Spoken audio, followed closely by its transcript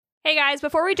Hey guys,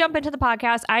 before we jump into the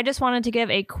podcast, I just wanted to give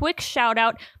a quick shout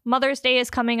out. Mother's Day is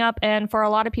coming up, and for a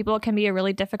lot of people, it can be a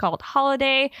really difficult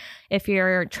holiday if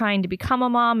you're trying to become a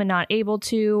mom and not able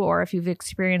to, or if you've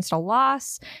experienced a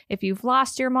loss. If you've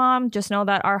lost your mom, just know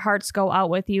that our hearts go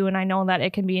out with you, and I know that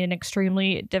it can be an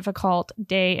extremely difficult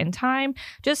day and time.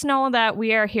 Just know that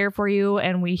we are here for you,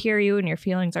 and we hear you, and your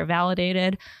feelings are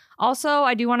validated. Also,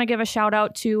 I do want to give a shout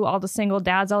out to all the single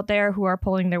dads out there who are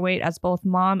pulling their weight as both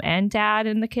mom and dad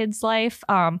in the kid's life.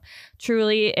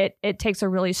 Truly, it takes a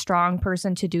really strong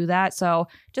person to do that. So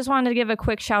just wanted to give a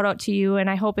quick shout out to you. And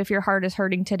I hope if your heart is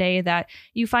hurting today that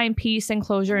you find peace and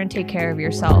closure and take care of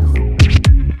yourself.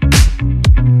 The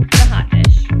hot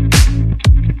dish.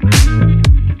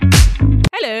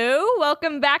 Hello,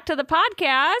 welcome back to the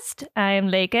podcast. I am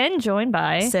Laken, joined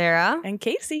by Sarah and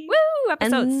Kasey. Woo!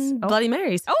 Episodes. and Bloody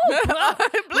Marys. Oh,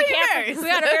 Bloody Marys. We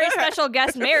had a very special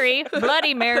guest, Mary,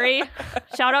 Bloody Mary.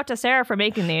 Shout out to Sarah for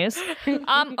making these.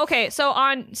 Okay, so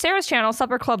on Sarah's channel,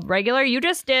 Supper Club Regular, you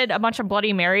just did a bunch of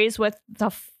Bloody Marys with the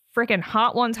freaking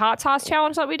Hot Ones hot sauce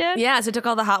challenge that we did. Yeah, so I took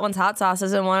all the Hot Ones hot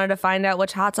sauces and wanted to find out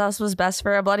which hot sauce was best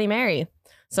for a Bloody Mary.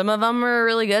 Some of them are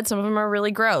really good. Some of them are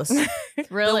really gross.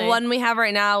 Really? The one we have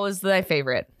right now was my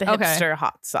favorite. The hipster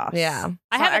hot sauce. Yeah.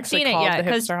 I haven't seen it yet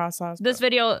because this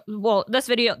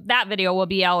that video will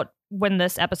be out when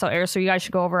this episode airs, so you guys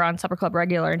should go over on Supper Club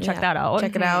Regular and check that out.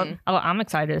 Check it out. Oh, I'm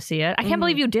excited to see it. I can't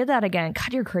believe you did that again.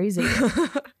 God, you're crazy.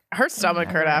 her stomach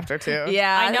hurt after too.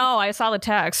 Yeah. I know. I saw the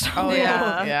text. Oh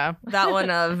Yeah. yeah. That one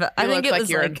of, I think it like was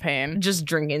you're in like pain. just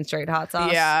drinking straight hot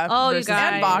sauce. Yeah. Oh, you versus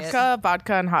guys. And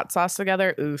vodka and hot sauce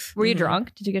together. Oof. Were you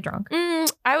drunk? Did you get drunk?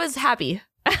 I was happy.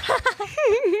 I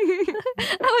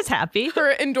was happy.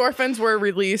 Her endorphins were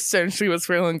released and she was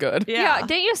feeling good. Yeah.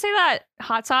 Didn't you say that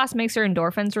hot sauce makes your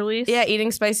endorphins release? Yeah,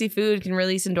 eating spicy food can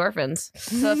release endorphins.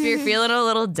 So if you're feeling a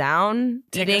little down,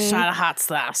 eating hot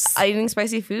sauce. eating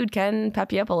spicy food can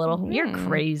pep you up a little. You're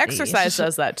crazy. Exercise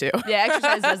does that too. Yeah,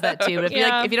 exercise does that too. But if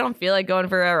if you don't feel like going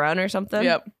for a run or something.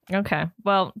 Yep. Okay.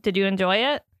 Well, did you enjoy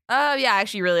it? Yeah, I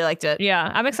actually really liked it.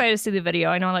 Yeah, I'm excited to see the video.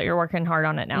 I know that you're working hard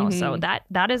on it now. So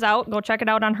that is out. Go check it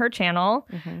out on her channel.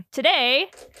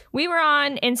 Today, we were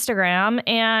on Instagram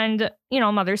and,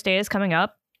 Mother's Day is coming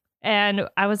up. And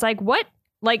I was like, what?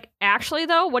 Like, actually,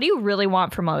 though, what do you really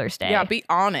want for Mother's Day? Yeah, be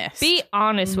honest. Be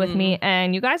honest with me.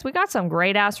 And you guys, we got some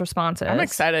great ass responses. I'm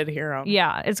excited to hear them.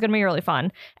 Yeah, it's going to be really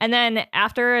fun. And then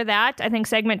after that, I think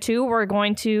segment 2, we're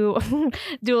going to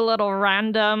do a little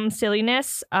random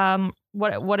silliness.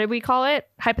 What did we call it?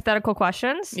 Hypothetical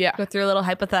questions. Yeah. Go through a little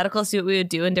hypothetical, see what we would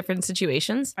do in different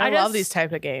situations. I love these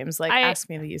type of games. Like, ask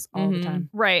me these all the time.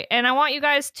 Right. And I want you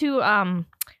guys to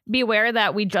be aware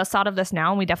that we just thought of this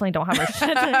now and we definitely don't have our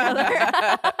shit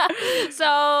together. So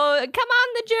come on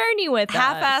the journey with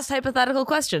Half-assed hypothetical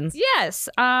questions. Yes.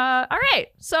 All right.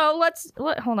 So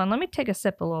hold on. Let me take a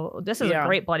sip a little. This is a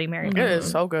great Bloody Mary. It is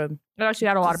so good. I actually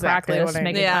had a lot of practice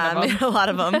making Yeah, fun I of them. made a lot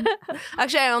of them.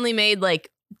 Actually, I only made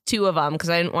like 2 of them because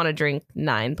I didn't want to drink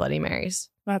 9 Bloody Marys.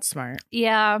 That's smart.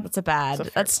 Yeah. That's a bad.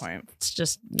 That's a fair point. It's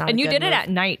just not. And a you good did it move. at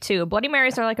night too. Bloody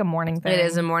Marys are like a morning thing. It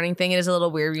is a morning thing. It is a little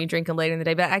weird when you drink them later in the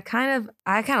day, but I kind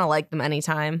of like them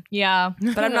anytime. Yeah.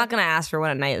 But I'm not gonna ask for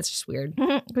one at night. It's just weird.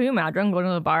 Can you imagine going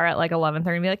to the bar at like 11:30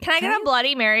 and be like, "Can I get a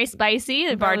Bloody Mary spicy?"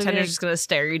 The bartender's just gonna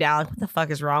stare you down. Like, what the fuck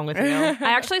is wrong with you?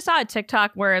 I actually saw a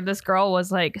TikTok where this girl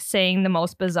was like saying the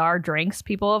most bizarre drinks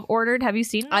people have ordered. Have you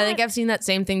seen that? I think I've seen that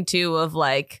same thing too. Of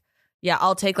like, yeah,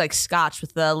 I'll take like scotch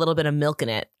with a little bit of milk in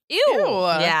it. Ew.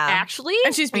 Yeah. Actually?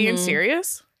 And she's being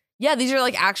serious? Yeah, these are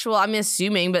like actual. I'm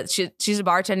assuming, but she's a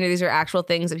bartender. These are actual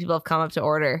things that people have come up to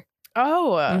order.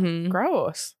 Oh,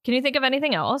 gross. Can you think of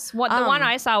anything else? The one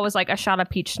I saw was like a shot of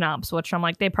peach schnapps, which I'm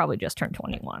like, they probably just turned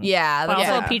 21. Yeah, But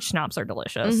also Yeah. peach schnapps are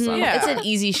delicious. So. Yeah. It's an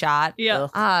easy shot.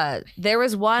 Yeah. There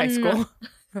was one. High school.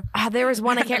 There was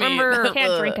one. I can't remember. You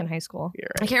can't drink in high school.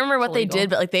 I can't remember what they illegal. did,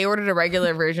 but like they ordered a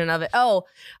regular version of it. Oh,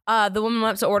 the woman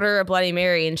went up to order a Bloody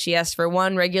Mary and she asked for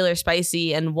 1 regular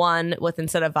spicy and 1 with,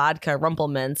 instead of vodka, rumple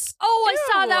mints. Oh,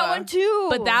 I saw that Ew. one too.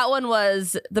 But that one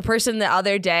was the person the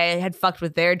other day had fucked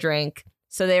with their drink.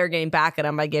 So they were getting back at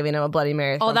him by giving him a Bloody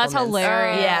Mary. with Oh, that's Rumple Mints.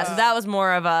 hilarious. Yeah, so that was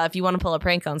more of a if you want to pull a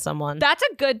prank on someone. That's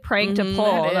a good prank to Mhm,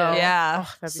 pull. it is. Though. Yeah.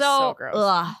 Oh, that'd be So, so gross.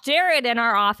 Ugh. Jared in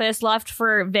our office left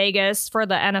for Vegas for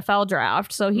the NFL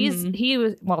draft. So he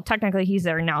was, well, technically he's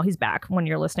there now. He's back when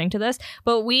you're listening to this.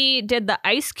 But we did the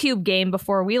ice cube game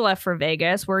before we left for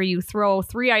Vegas where you throw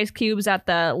 3 ice cubes at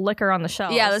the liquor on the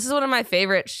shelf. Yeah, this is one of my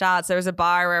favorite shots. There was a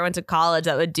bar where I went to college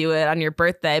that would do it on your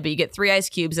birthday, but you get 3 ice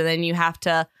cubes and then you have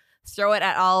to throw it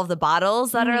at all of the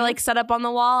bottles that are Mhm. like set up on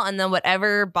the wall, and then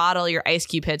whatever bottle your ice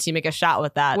cube hits, you make a shot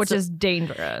with that. Which So is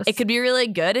dangerous. it could be really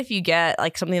good if you get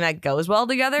like something that goes well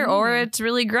together, or it's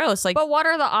really gross. Like, But what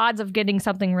are the odds of getting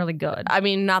something really good? I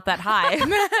mean, not that high.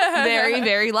 Very,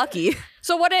 very lucky.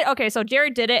 So so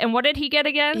Jared did it, and what did he get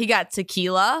again? He got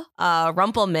tequila, not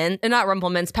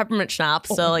rumplemint's, peppermint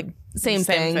schnapps. So like same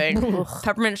thing.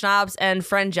 Peppermint schnapps and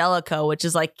frangelico, which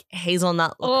is like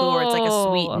hazelnut liqueur. It's like a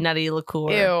sweet nutty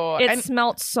liqueur. Ew. It And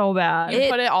smelt so bad. you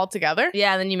put it all together?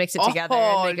 Yeah, then you mix it together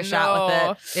and make a shot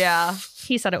with it. Yeah.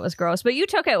 He said it was gross, but you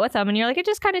took it with him, and you're like, it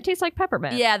just kind of tastes like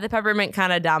peppermint. Yeah, the peppermint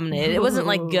kind of dominated. It wasn't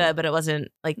like good, but it wasn't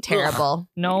like terrible.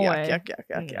 No Yuck, way.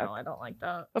 yuck. No, I don't like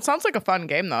that. That sounds like a fun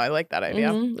game, though. I like that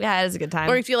idea. Mhm. Yeah, it is a good time.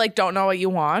 Or if you like don't know what you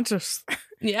want, just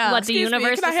yeah. Let the excuse me,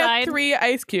 universe can I have decide. 3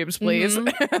 ice cubes, please?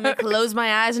 Mhm. I'm gonna close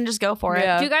my eyes and just go for it.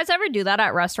 Yeah. Do you guys ever do that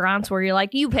at restaurants where you're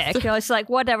like, you pick? You're just like,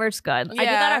 whatever's good. I do that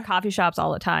Yeah. at coffee shops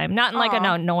all the time. Not in like an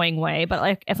Aw. annoying way, but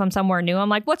like if I'm somewhere new, I'm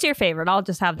like, what's your favorite? I'll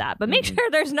just have that. But make sure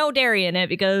there's no dairy in it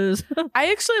because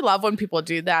I actually love when people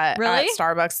do that Really? at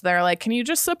Starbucks. They're like, "Can you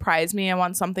just surprise me? I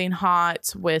want something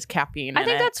hot with caffeine." I in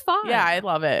think it." that's fun. Yeah, I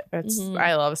love it. It's Mhm.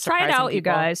 I love Try surprising it out, you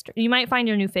people. guys. You might find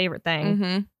your new favorite thing.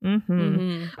 Mm-hmm.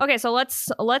 Mhm. Okay, so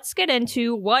let's get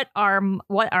into what our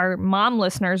mom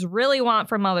listeners really want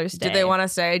for Mother's Day. Did they want to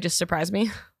say just surprise me?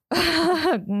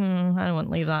 I wouldn't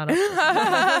leave that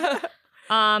up.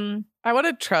 I want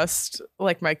to trust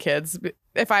like my kids.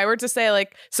 If I were to say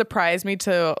like surprise me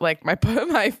to like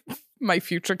my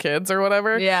future kids or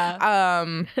whatever, Yeah.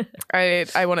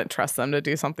 I wouldn't trust them to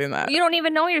do something that You don't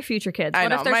even know your future kids. I What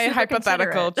know if they're my super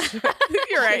hypothetical. considerate?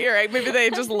 You're right. Maybe they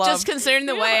just love. Just considering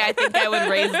the way I think I would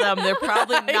raise them, they're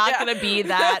probably not Yeah. going to be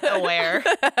that aware.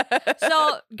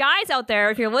 So, guys out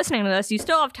there, if you're listening to this, you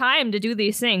still have time to do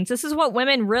these things. This is what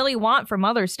women really want for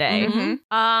Mother's Day.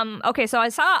 Mhm. Okay, so I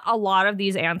saw a lot of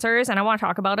these answers, and I want to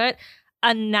talk about it.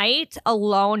 A night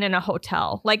alone in a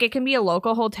hotel, like it can be a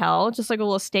local hotel, just like a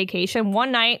little staycation.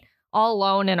 One night all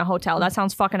alone in a hotel. That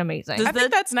sounds fucking amazing. Does I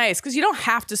think that's nice because you don't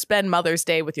have to spend Mother's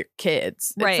Day with your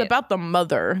kids. Right. It's about the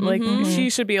mother. Like Mhm.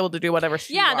 she should be able to do whatever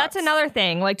she Yeah, wants. that's another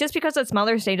thing. Like just because it's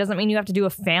Mother's Day doesn't mean you have to do a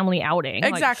family outing.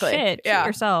 Like, Exactly. shit, Yeah. treat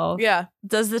yourself. Yeah.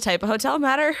 Does the type of hotel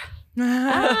matter?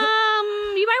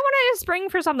 You might want to spring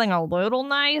for something a little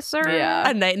nicer. Yeah.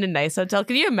 A night in a nice hotel.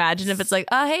 Can you imagine if it's like,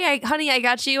 hey, honey, I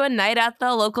got you a night at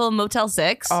the local Motel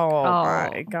 6? Oh,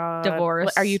 my god.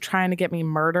 divorce. Are you trying to get me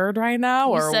murdered right now,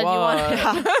 You or said you what?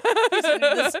 wanted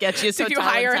the sketchiest Did you hotel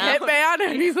hire in a town.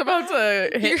 hitman and he's about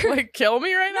to kill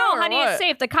me right now? No, or honey, what? it's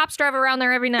safe. The cops drive around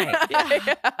there every night.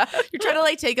 You're trying to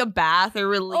like take a bath or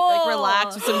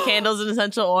relax with some candles and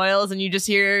essential oils, and you just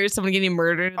hear someone getting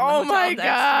murdered. In the Oh hotel my next to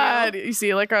god! You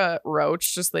see like a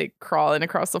roach just like crawling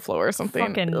across the floor or something.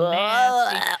 Fucking you.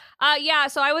 nasty. Yeah,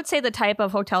 so I would say the type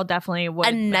of hotel definitely would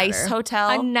A nice matter. hotel.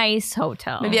 A nice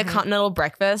hotel. Maybe a continental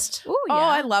breakfast. Ooh, yeah. Oh,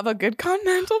 I love a good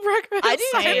continental breakfast. I do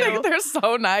I too. think they're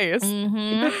so nice.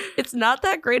 Mhm. It's not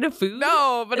that great of food.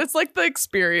 No, but it's like the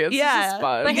experience. Yeah. It's just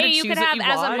fun. But You hey, gotta you choose can what have, you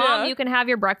as a want. mom, Yeah. you can have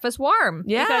your breakfast warm.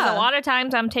 Yeah. Because a lot of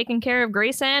times I'm taking care of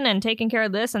Grayson and taking care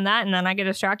of this and that, and then I get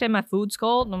distracted, my food's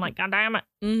cold, and I'm like, God damn it.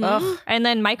 Mhm. Ugh. And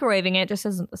then microwaving it just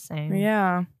isn't the same.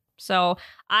 Yeah. So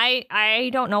I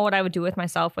don't know what I would do with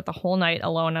myself with the whole night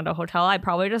alone at a hotel. I'd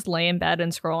probably just lay in bed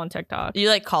and scroll on TikTok. You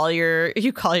like call your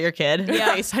kid.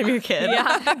 Yeah. FaceTime your kid.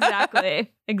 Yeah,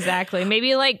 exactly.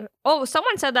 Maybe like,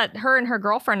 someone said that her and her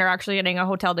girlfriend are actually getting a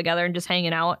hotel together and just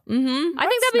hanging out. Mm-hmm. I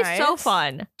think That's that'd be so nice.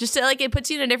 fun. Just to, like, it puts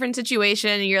you in a different situation.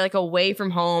 And you're like away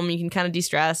from home. You can kind of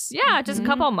de-stress. Yeah, just a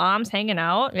couple of moms hanging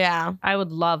out. Yeah. I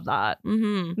would love that.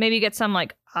 Mm-hmm. Maybe get some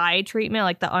like eye treatment,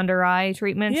 like the under eye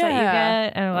treatments that you Yeah.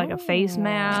 get, and like a face Oh.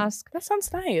 mask. That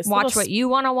sounds nice. Watch what you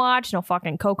want to watch. No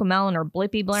fucking Cocomelon or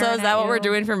Blippy blaring. So is that at what we're you.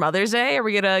 doing for Mother's Day? Are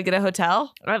we gonna get a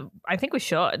hotel? I think we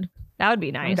should. That would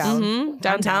be nice. down. Mm-hmm.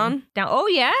 Downtown? Down. Oh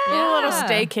yeah. A little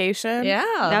staycation. Yeah.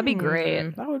 That'd be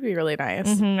great. That would be really nice.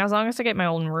 Mhm, as long as I get my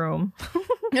own room.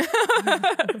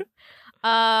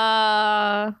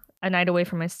 A night away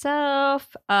from myself.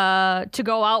 To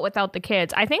go out without the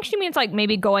kids. I think she means like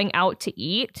maybe going out to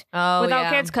eat Oh, without yeah.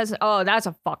 kids, because that's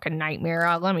a fucking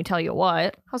nightmare. Let me tell you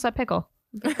what. How's that pickle?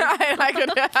 I could.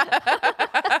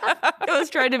 I was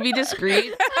trying to be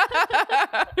discreet,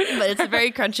 but it's a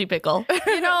very crunchy pickle.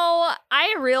 You know,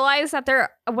 I realize that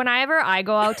whenever I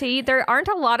go out to eat, there aren't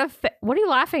a lot of. What are you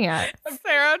laughing at?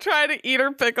 Sarah trying to eat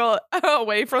her pickle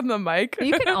away from the mic.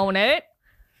 You can own it.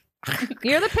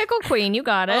 You're the pickle queen. You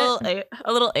got it.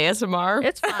 A little ASMR.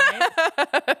 It's fine.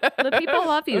 The people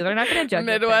love you. They're not going to judge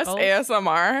your Midwest pickles.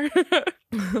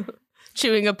 ASMR.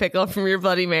 Chewing a pickle from your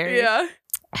Bloody Mary. Yeah.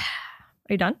 Are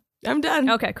you done? I'm done.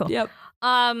 Okay, cool. Yep.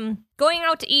 Go Going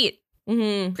out to eat.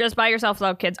 Just by yourself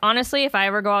without kids. Honestly, if I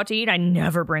ever go out to eat, I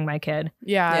never bring my kid.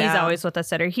 Yeah. He's always with a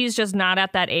sitter. He's just not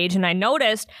at that age. And I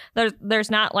noticed there's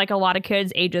not like a lot of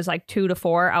kids ages like 2 to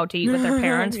 4 out to eat with their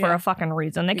parents for a fucking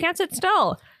reason. They can't sit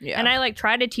still. Yeah. And I like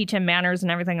try to teach him manners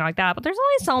and everything like that. But there's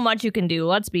only so much you can do.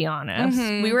 Let's be honest.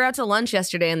 We were out to lunch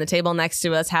yesterday and the table next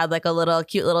to us had like a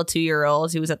cute little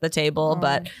 2-year-old who was at the table.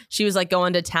 But she was like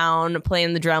going to town,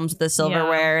 playing the drums with the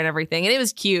silverware and everything. And it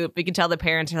was cute. We could tell the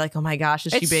parents are like, oh my gosh,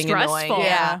 is she being stressful.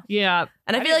 annoying? Yeah.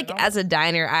 And I feel like as a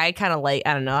diner, I kind of like,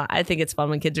 I don't know. I think it's fun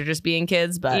when kids are just being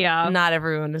kids, but not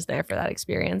everyone is there for that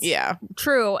experience. Yeah.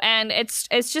 True. And it's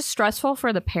just stressful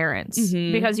for the parents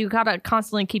because you gotta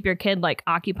constantly keep your kid like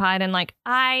occupied. And like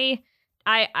I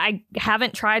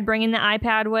haven't tried bringing the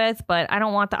iPad with, but I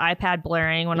don't want the iPad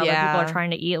blaring when other people are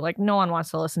trying to eat. Like no one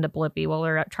wants to listen to Blippi while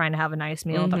they're trying to have a nice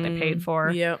meal that they paid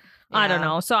for. Yep. I don't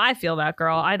know. So I feel that,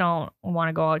 girl. I don't want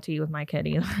to go out to eat with my kid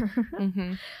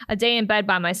either. A day in bed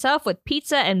by myself with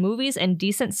pizza and movies and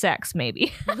decent sex,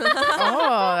 maybe.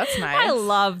 Oh, that's nice. I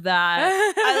love that.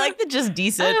 I like the just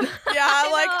decent.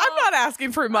 I'm not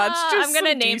asking for much. Just I'm going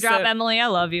to name drop Emily. I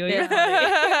love you. You're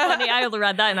funny. I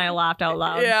read that and I laughed out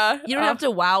loud. Yeah. You don't have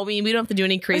to wow me. We don't have to do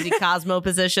any crazy Cosmo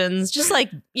positions. Just like,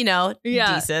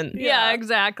 decent. Yeah,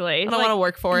 exactly. I don't want to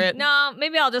work for it. No,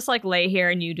 maybe I'll just like lay here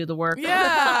and you do the work.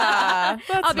 Yeah.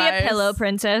 I'll be a pillow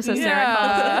princess, as Sarah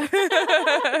calls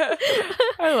it.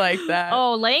 I like that.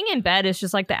 Oh, laying in bed is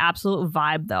just like the absolute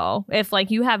vibe, though. If like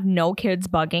you have no kids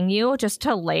bugging you, just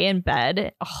to lay in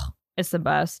bed, it's the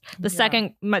best. The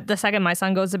second my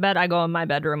son goes to bed, I go in my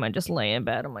bedroom and just lay in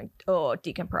bed. I'm like,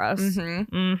 decompress.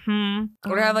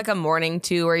 Or have like a morning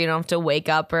too, where you don't have to wake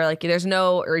up, or like there's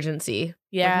no urgency.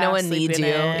 Yeah, like, no one needs you.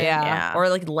 Yeah. Or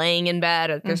like laying in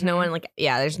bed. Or there's no one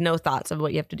there's no thoughts of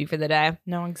what you have to do for the day.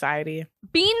 No anxiety.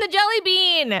 Bean the Jelly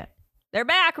Bean. They're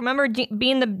back. Remember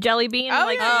Bean the Jelly Bean?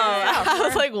 I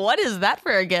was like, what is that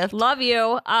for a gift? Love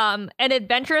you. An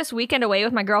adventurous weekend away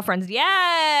with my girlfriends.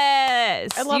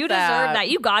 Yes. I love you deserve that.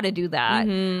 You got to do that.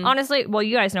 Honestly, well,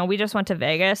 you guys know we just went to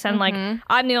Vegas and like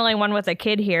I'm the only one with a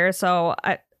kid here. So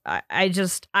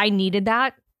I needed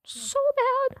that so bad.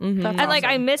 And like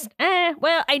I missed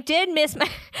I did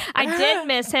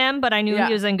miss him, but I knew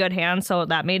he was in good hands, so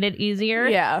that made it easier.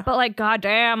 Yeah. But like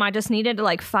goddamn, I just needed to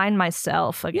like find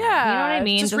myself again. Yeah. You know what I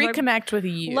mean? Just reconnect with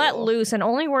you. Let loose and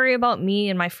only worry about me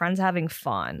and my friends having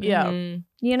fun. Yeah.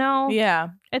 You know? Yeah.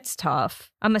 It's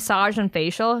tough. A massage and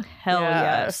facial? Hell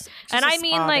yes. And I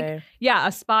mean like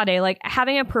a spa day, like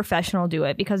having a professional do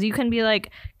it, because you can be like,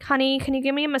 honey, can you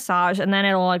give me a massage? And then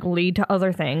it'll like lead to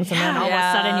other things. And then all of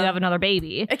a sudden you have another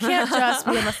baby. It can't just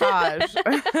be a massage.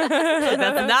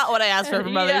 That's not what I asked for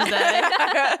Mother's Day.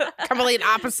 Complete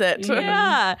opposite.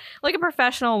 Yeah. Like a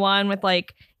professional one with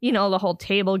like, the whole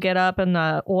table get up and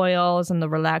the oils and the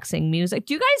relaxing music.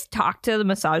 Do you guys talk to the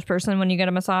massage person when you get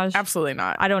a massage? Absolutely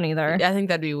not. I don't either. I think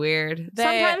that'd be weird.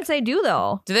 Sometimes they do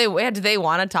though. Do they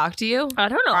want to talk to you? I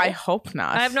don't know. I hope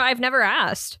not. I've never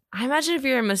asked. I imagine if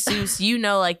you're a masseuse,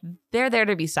 like they're there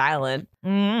to be silent.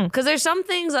 Because there's some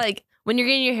things like when you're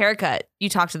getting your hair cut, you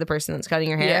talk to the person that's cutting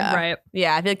your hair. Yeah. Right.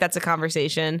 Yeah, I feel like that's a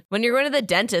conversation. When you're going to the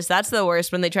dentist, that's the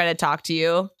worst, when they try to talk to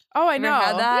you. Oh, I know.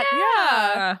 Had that?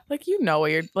 Yeah. Like, what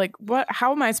you're like, what?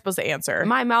 How am I supposed to answer?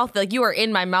 My mouth, like you are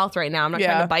in my mouth right now. I'm not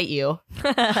trying to bite you.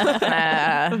 The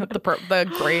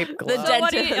grape glove. The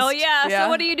dentist. So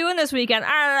what are you doing this weekend?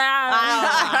 Like,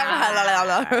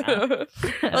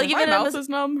 my mouth is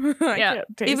numb.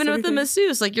 Even with the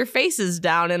masseuse, like your face is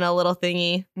down in a little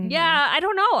thingy. Yeah, I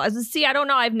don't know. See, I don't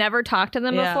know. I've never talked to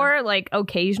them before, like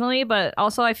occasionally, but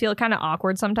also I feel kind of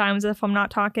awkward sometimes if I'm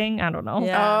not talking. I don't know.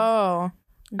 Yeah. Oh.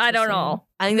 I don't know.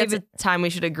 I think that's a time we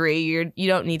should agree. You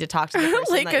don't need to talk to the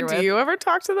person that you're with. Do you ever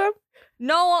talk to them?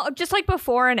 No, just like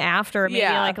before and after. Maybe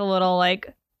like a little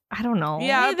like, I don't know.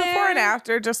 Yeah, before and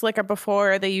after, just like a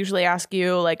before, they usually ask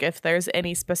you like if there's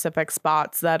any specific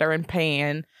spots that are in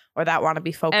pain or that want to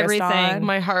be focused on.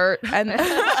 My heart. And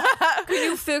can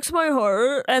you fix my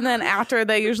heart? And then after,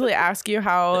 they usually ask you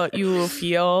how you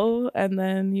feel, and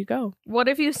then you go. What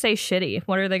if you say shitty?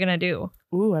 What are they going to do?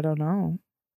 Ooh, I don't know.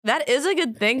 That is a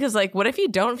good thing, because like, what if you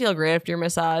don't feel great after your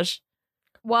massage?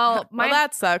 Well,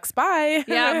 that sucks. Bye.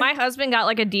 Yeah, my husband got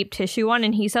like a deep tissue one,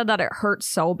 and he said that it hurts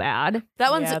so bad. That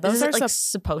one's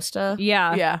supposed to.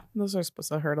 Yeah, yeah, those are supposed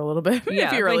to hurt a little bit. Yeah,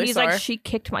 if you're really he's sore. like, she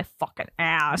kicked my fucking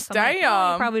ass. I'm Damn, like,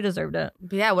 oh, he probably deserved it.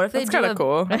 But yeah, what if they do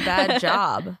cool. a bad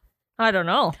job? I don't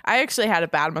know. I actually had a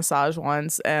bad massage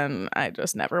once, and I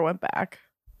just never went back.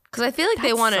 Because I feel like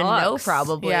they That want to know, sucks.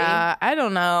 probably. Yeah, I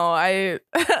don't know. I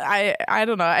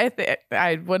don't know.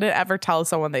 I wouldn't ever tell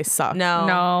someone they suck.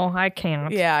 No, I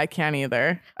can't. Yeah, I can't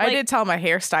either. I Like- did tell my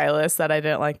hairstylist that I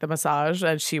didn't like the massage,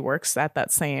 and she works at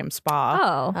that same spa.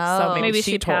 Oh, Oh. maybe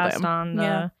she she told passed him. on the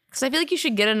Yeah. Because I feel like you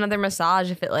should get another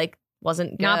massage if it like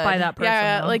wasn't good. not by that person.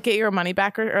 Yeah, though. like get your money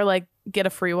back or like get a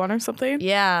free one or something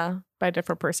Yeah. by a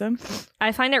different person.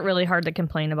 I find it really hard to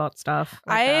complain about stuff.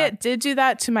 Like I that. did do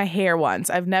that to my hair once.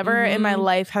 I've never in my Mhm.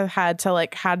 life have had to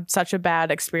like had such a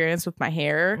bad experience with my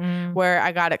hair Mm. where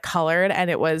I got it colored and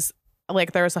it was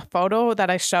like there was a photo that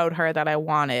I showed her that I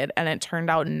wanted and it turned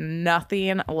out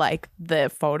nothing like the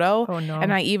photo. Oh no.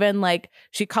 And I even like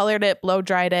she colored it, blow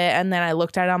dried it, and then I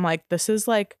looked at it. I'm like, this is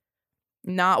like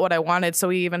not what I wanted. So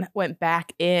we even went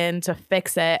back in to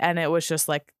fix it, and it was just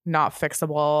like not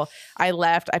fixable. I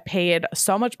left. I paid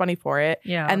so much money for it,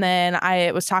 yeah. and then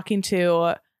I was talking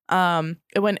to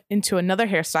it went into another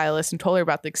hairstylist and told her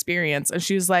about the experience, and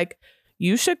she was like,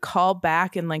 "You should call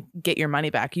back and like get your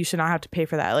money back. You should not have to pay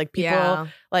for that. Like people Yeah.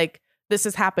 like." This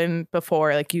has happened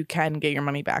before. Like you can get your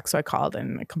money back. So I called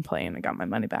and I complained and got my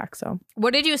money back. So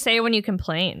What did you say when you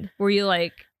complained? Were you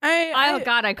like, oh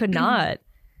God, I could not?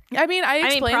 I mean, I I mean,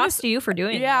 explained props this. to you for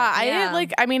doing Yeah, that. Yeah.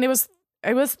 I mean, it was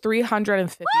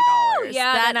 $350.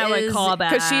 Yeah, That then I would is- call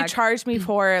back. Because she charged me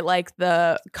for like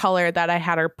the color that I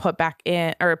had her put back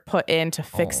in or put in to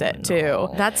fix Oh, it too.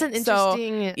 no. That's an So,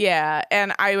 interesting. Yeah,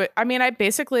 and I mean, I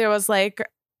basically was like,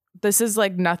 this is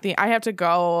like nothing. I have to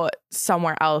go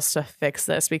somewhere else to fix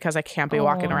this because I can't be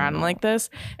walking Oh, around no. like this.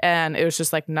 And it was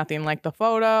just like nothing like the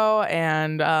photo,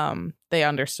 and they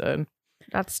understood.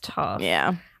 That's tough.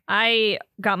 Yeah. I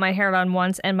got my hair done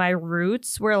once and my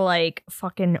roots were like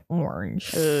fucking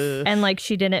orange. Ugh. And like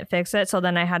she didn't fix it. So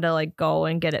then I had to like go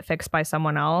and get it fixed by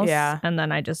someone else. Yeah. And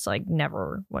then I just like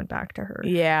never went back to her.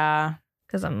 Yeah.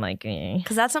 Because I'm like, eh.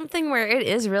 Because that's something where it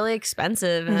is really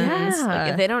expensive. And Yeah.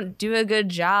 like, if they don't do a good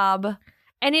job.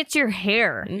 And it's your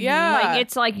hair. Yeah. Like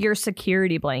it's like your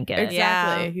security blanket. Exactly.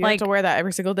 Yeah. You Like- have to wear that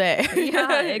every single day.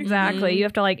 Yeah, exactly. Mhm. You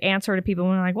have to like answer to people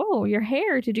when they're like, whoa, your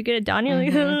hair, did you get it done? You're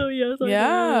like, Mhm. oh, yes, I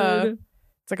Yeah. did."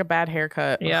 It's like a bad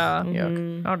haircut. Yeah. Yuck.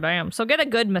 Mhm. Oh, damn. So get a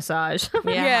good massage.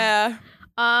 Yeah.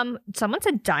 Someone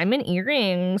said diamond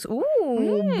earrings. Ooh,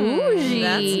 Mm, bougie.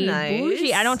 that's nice.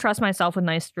 Bougie. I don't trust myself with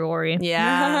nice jewelry.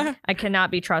 Yeah. I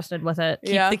cannot be trusted with it.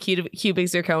 Keep Yeah. the cubic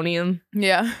zirconium.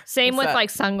 Yeah. Same What's with that?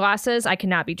 like sunglasses. I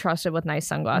cannot be trusted with nice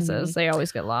sunglasses. They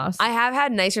always get lost. I have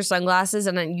had nicer sunglasses,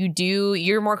 and then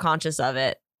you're more conscious of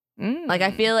it. Mm. Like,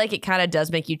 I feel like it kind of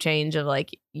does make you change of like,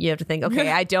 you have to think, okay,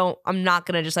 I'm not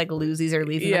going to just like lose these or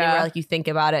leave them Yeah. anywhere. Like, you think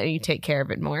about it and you take care of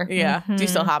it more. Yeah. Do you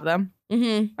still Mhm. have them?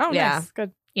 Mm-hmm. Oh, Yeah. nice.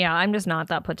 Good. Yeah, I'm just not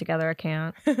that put together. I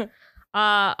can't.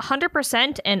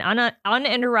 100% an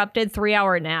uninterrupted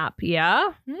 3-hour nap.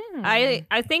 Yeah. Mm.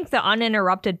 I think the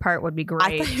uninterrupted part would be great.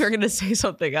 I thought you were going to say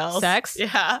something else. Sex?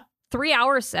 Yeah.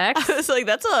 3-hour sex? I was like,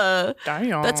 that's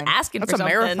Damn. asking That's for a something.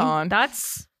 marathon.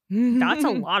 That's a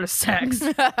lot of sex.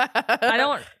 I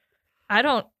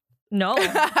don't know.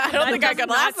 I don't think I could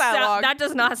last that long. That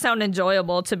does not sound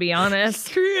enjoyable, to be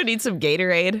honest. You're gonna need some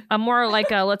Gatorade. I'm more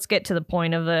like a let's get to the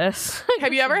point of this.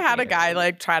 Have you ever had a guy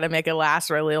like try to make it last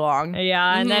really long?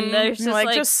 Yeah, and then Mhm. there's You're just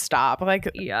like, just stop. Like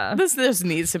yeah. this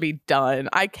needs to be done.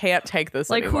 I can't take this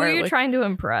Like, who anymore. are you Like, trying to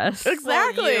impress?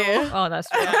 Exactly. Oh, that's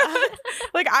true.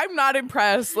 Like, I'm not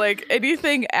impressed. Like,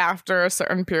 anything after a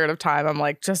certain period of time, I'm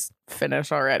like, just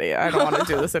finish already. I don't want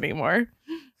to do this anymore.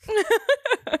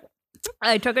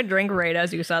 I took a drink right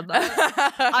as you said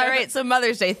that. All right, so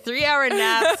Mother's Day, 3-hour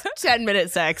naps,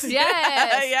 10-minute sex.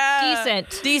 Yes. Yeah.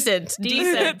 Decent. Decent.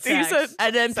 sex.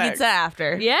 And then Sex. pizza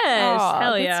after. Yes. Aw,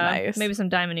 Hell that's yeah. nice. Maybe some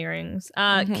diamond earrings.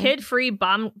 Mhm. Kid-free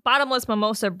bottomless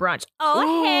mimosa brunch. Oh,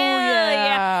 Ooh, hell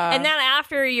yeah. And then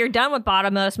after you're done with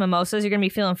bottomless mimosas, you're going to be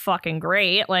feeling fucking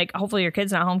great. Like, hopefully your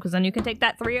kid's not home because then you can take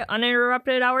that 3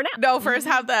 uninterrupted hour nap. No, first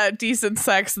have that decent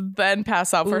sex, then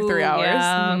pass out for Ooh, 3 hours.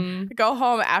 yeah. Mm. Go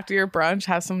home after your brunch,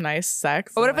 have some nice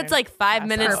sex. What and if it's then like 5 pass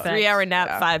minutes, out. 3-hour nap,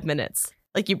 Yeah. 5 minutes?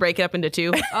 Like, you break it up into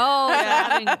 2. Oh,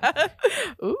 yeah.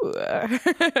 I mean, Ooh.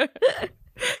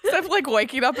 Except like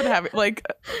waking up and having like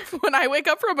when I wake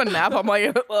up from a nap, I'm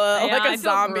like like I a feel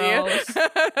zombie. gross.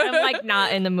 I'm like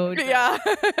not in the mood. for it. Yeah,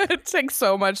 it takes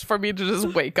so much for me to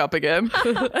just wake up again.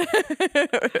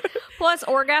 Plus,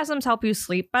 orgasms help you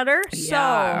sleep better.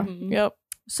 Yeah. Yep.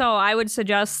 So I would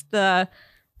suggest the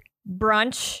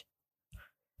brunch,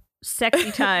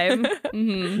 sexy time,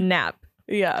 Mm-hmm. nap,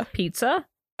 Yeah. pizza.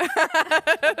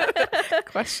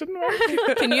 Question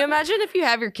mark. Can you imagine if you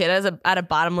have your kid at a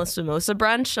bottomless mimosa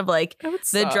brunch of like That would the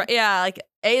suck.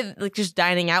 like just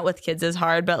dining out with kids is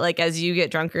hard, but like as you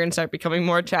get drunker and start becoming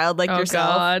more childlike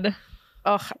yourself, God.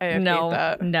 Oh, I hate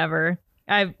that. Never.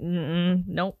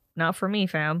 Nope, not for me,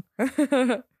 fam.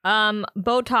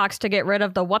 Botox to get rid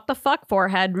of the what the fuck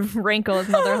forehead wrinkles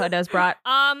motherhood has brought.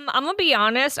 I'm gonna be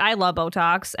honest, I love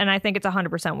Botox and I think it's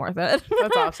 100% worth it.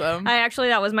 That's awesome.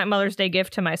 That was my Mother's Day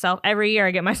gift to myself. Every year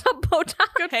I get myself Botox.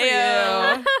 Good for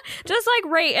you. Just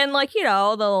like right in like, you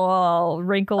know, the little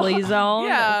wrinkly zone.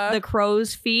 Yeah. The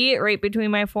crow's feet right between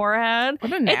my forehead.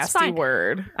 What a nasty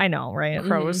word. I know, right?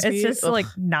 Crow's feet. It's just like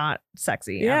not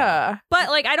sexy. Yeah. But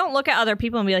like I don't look at other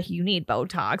people and be like, you need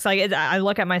Botox. Like I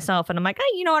look at myself and I'm like,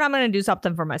 hey, you know what? I'm gonna do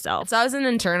something for myself. So I was an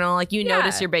internal, like you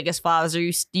notice your biggest flaws or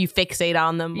you fixate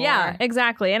on them more. Yeah,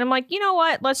 exactly. And I'm like, you know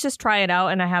what? Let's just try it out.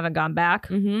 And I haven't gone back.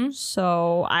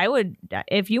 So I would,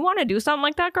 if you want to do something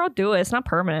like that, girl, do it. It's not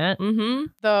permanent.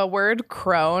 The word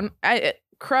crone,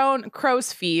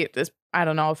 crow's feet is, I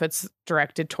don't know if it's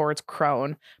directed towards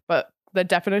crone, but the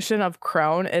definition of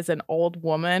crone is an old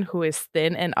woman who is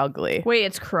thin and ugly. Wait,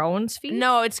 it's crone's feet?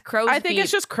 No, it's crow's feet. I think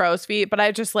it's just crow's feet, but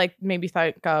I just like maybe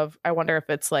think of, I wonder if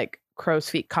it's like crow's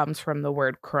feet comes from the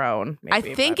word crone.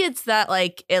 Maybe, I think it's that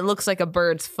like it looks like a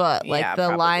bird's foot, like the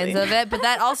probably. Lines of it, but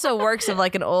that also works of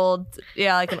like an old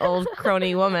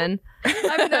crony woman.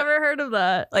 I've never heard of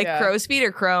that. Like crow's feet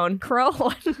or crone?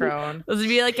 Crone. Crone. This would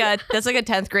be that's like a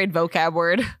 10th grade vocab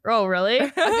word. Oh, really? I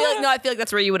feel like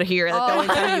that's where you would hear it. That's the only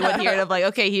time you would hear it of like,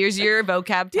 okay, here's your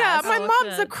vocab test. Yeah, my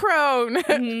mom's a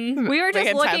crone. We were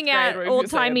just looking at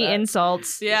old-timey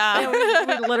insults. Yeah.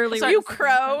 We literally you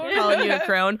crone. Calling you a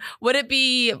crone. Would it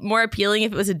be more appealing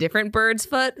if it was a different bird's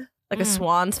foot? Like a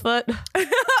swan's foot?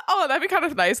 Oh, that'd be kind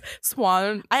of nice.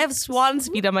 Swan. I have swan's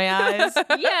feet on my eyes.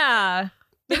 Yeah.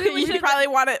 We probably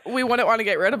we wouldn't want to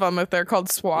get rid of them if they're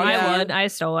called swan. I would. I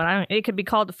still would. It could be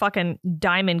called the fucking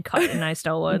diamond cut, and I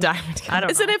still would. Diamond cut. I don't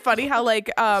know. Isn't it funny how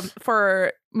like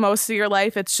for most of your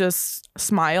life it's just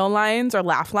smile lines or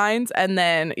laugh lines, and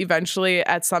then eventually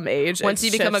at some age, once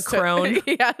you become a crone,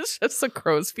 it's just a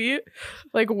crow's feet.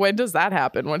 Like when does that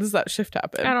happen? When does that shift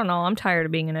happen? I don't know. I'm tired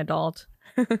of being an adult.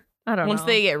 I don't know. Once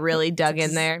they get really dug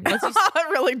in there. Once you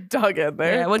really dug in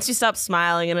there. Yeah, once you stop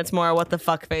smiling and it's more what the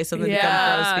fuck face and then become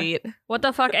crow's feet. What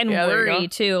the fuck? And worry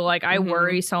too. Like I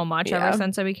worry so much ever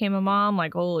since I became a mom.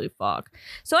 Like holy fuck.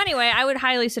 So anyway, I would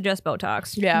highly suggest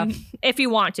Botox. Yeah. If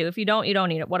you want to. If you don't, you don't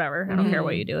need it. Whatever. I don't care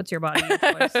what you do. It's your body. Your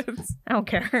choice. I don't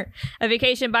care. A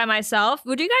vacation by myself.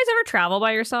 Would you guys ever travel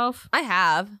by yourself? I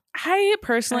have. I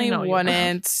personally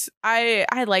wouldn't.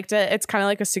 I liked it. It's kind of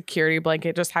like a security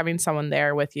blanket, just having someone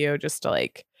there with you just to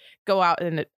like go out.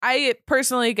 And I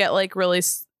personally get like really,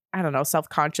 I don't know,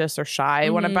 self-conscious or shy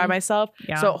when I'm by myself.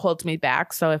 Yeah. So it holds me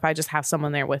back. So if I just have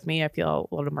someone there with me, I feel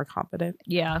a little more confident.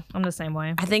 Yeah, I'm the same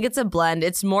way. I think it's a blend.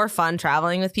 It's more fun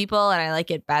traveling with people and I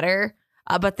like it better.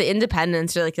 But the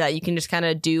independence or like that, you can just kind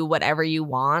of do whatever you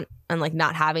want and like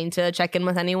not having to check in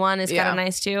with anyone is kind of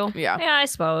nice too. Yeah, I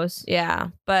suppose. Yeah,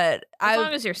 but as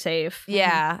long as you're safe.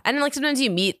 Yeah, and like sometimes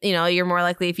you meet, you're more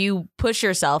likely if you push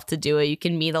yourself to do it, you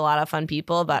can meet a lot of fun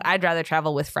people. But I'd rather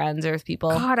travel with friends or with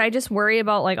people. God, I just worry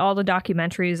about like all the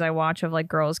documentaries I watch of like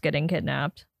girls getting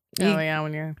kidnapped. Oh yeah,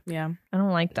 I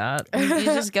don't like that. You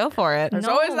just go for it. There's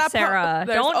always that Sarah.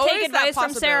 Don't take advice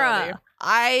from Sarah.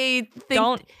 I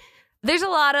think there's a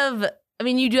lot of. I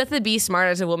mean, you do have to be smart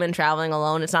as a woman traveling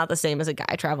alone. It's not the same as a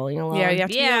guy traveling alone. Yeah, you have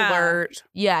to be alert.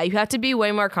 Yeah, you have to be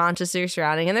way more conscious of your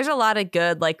surrounding. And there's a lot of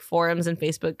good like forums and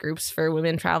Facebook groups for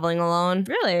women traveling alone.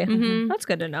 Really? Mm-hmm. That's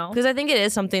good to know. Because I think it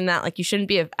is something that like you shouldn't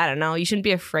be. I don't know. You shouldn't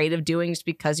be afraid of doing just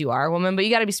because you are a woman, but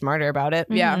you got to be smarter about it.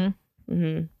 Yeah.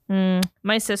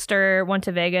 My sister went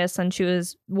to Vegas and she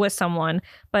was with someone,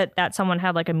 but that someone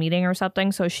had like a meeting or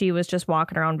something. So she was just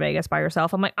walking around Vegas by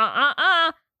herself. I'm like,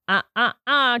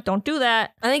 don't do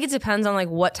that. I think it depends on like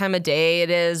what time of day it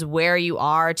is, where you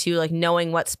are too, like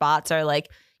knowing what spots are like,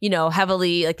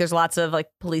 heavily, like there's lots of like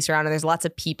police around and there's lots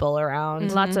of people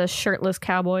around. Lots of shirtless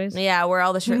cowboys. Yeah, where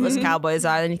all the shirtless cowboys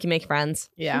are, then you can make friends.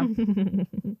 Yeah.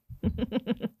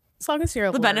 As long as you're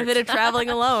alert. The benefit of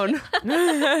traveling alone.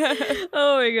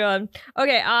 Oh my god.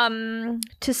 Okay,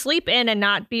 to sleep in and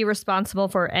not be responsible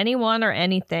for anyone or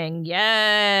anything.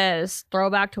 Yes.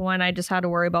 Throwback to when I just had to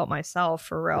worry about myself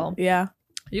for real. Yeah.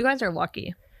 You guys are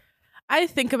lucky. I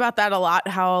think about that a lot,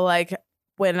 how like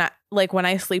when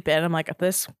I sleep in, I'm like,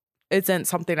 this isn't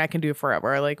something I can do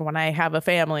forever. Like when I have a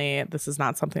family, this is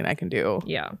not something I can do.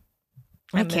 Yeah.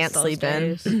 I can't sleep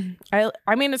in.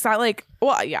 I mean, it's not like,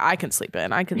 well, yeah, I can sleep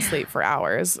in. I can sleep for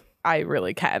hours. I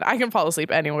really can. I can fall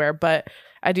asleep anywhere, but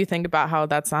I do think about how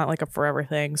that's not like a forever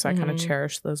thing. So I kind of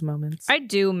cherish those moments. I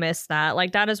do miss that.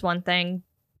 Like that is one thing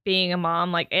being a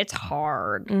mom, like it's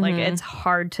hard. Like it's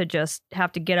hard to just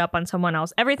have to get up on someone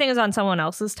else. Everything is on someone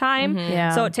else's time.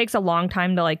 Yeah. So it takes a long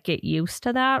time to like get used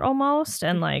to that almost.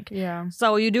 And like,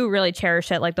 so you do really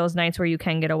cherish it, like those nights where you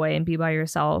can get away and be by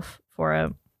yourself for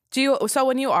it. So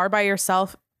when you are by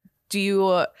yourself, are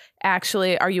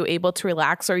you able to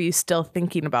relax, or are you still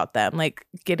thinking about them? Like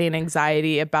getting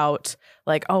anxiety about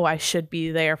like, oh, I should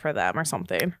be there for them or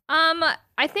something?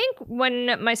 I think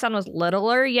when my son was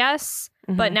littler, yes.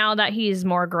 But now that he's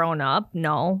more grown up,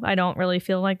 no, I don't really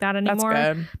feel like that anymore.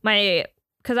 That's good.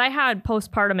 Because I had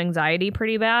postpartum anxiety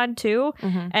pretty bad too.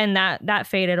 And that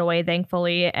faded away,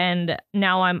 thankfully. And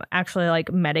now I'm actually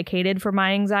like medicated for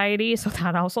my anxiety. So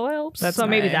that also helps. So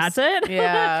maybe that's it.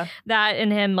 Yeah. That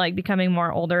and him like becoming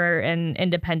more older and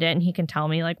independent. And he can tell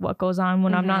me like what goes on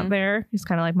when I'm not there. He's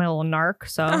kind of like my little narc.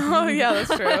 So. Oh, yeah,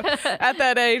 that's true. At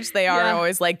that age, they are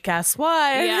always like, guess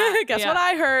what? Guess what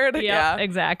I heard? Yeah,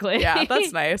 exactly. Yeah,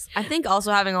 that's nice. I think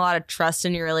also having a lot of trust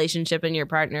in your relationship and your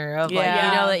partner of like,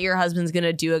 you know that your husband's going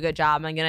to do a good job and going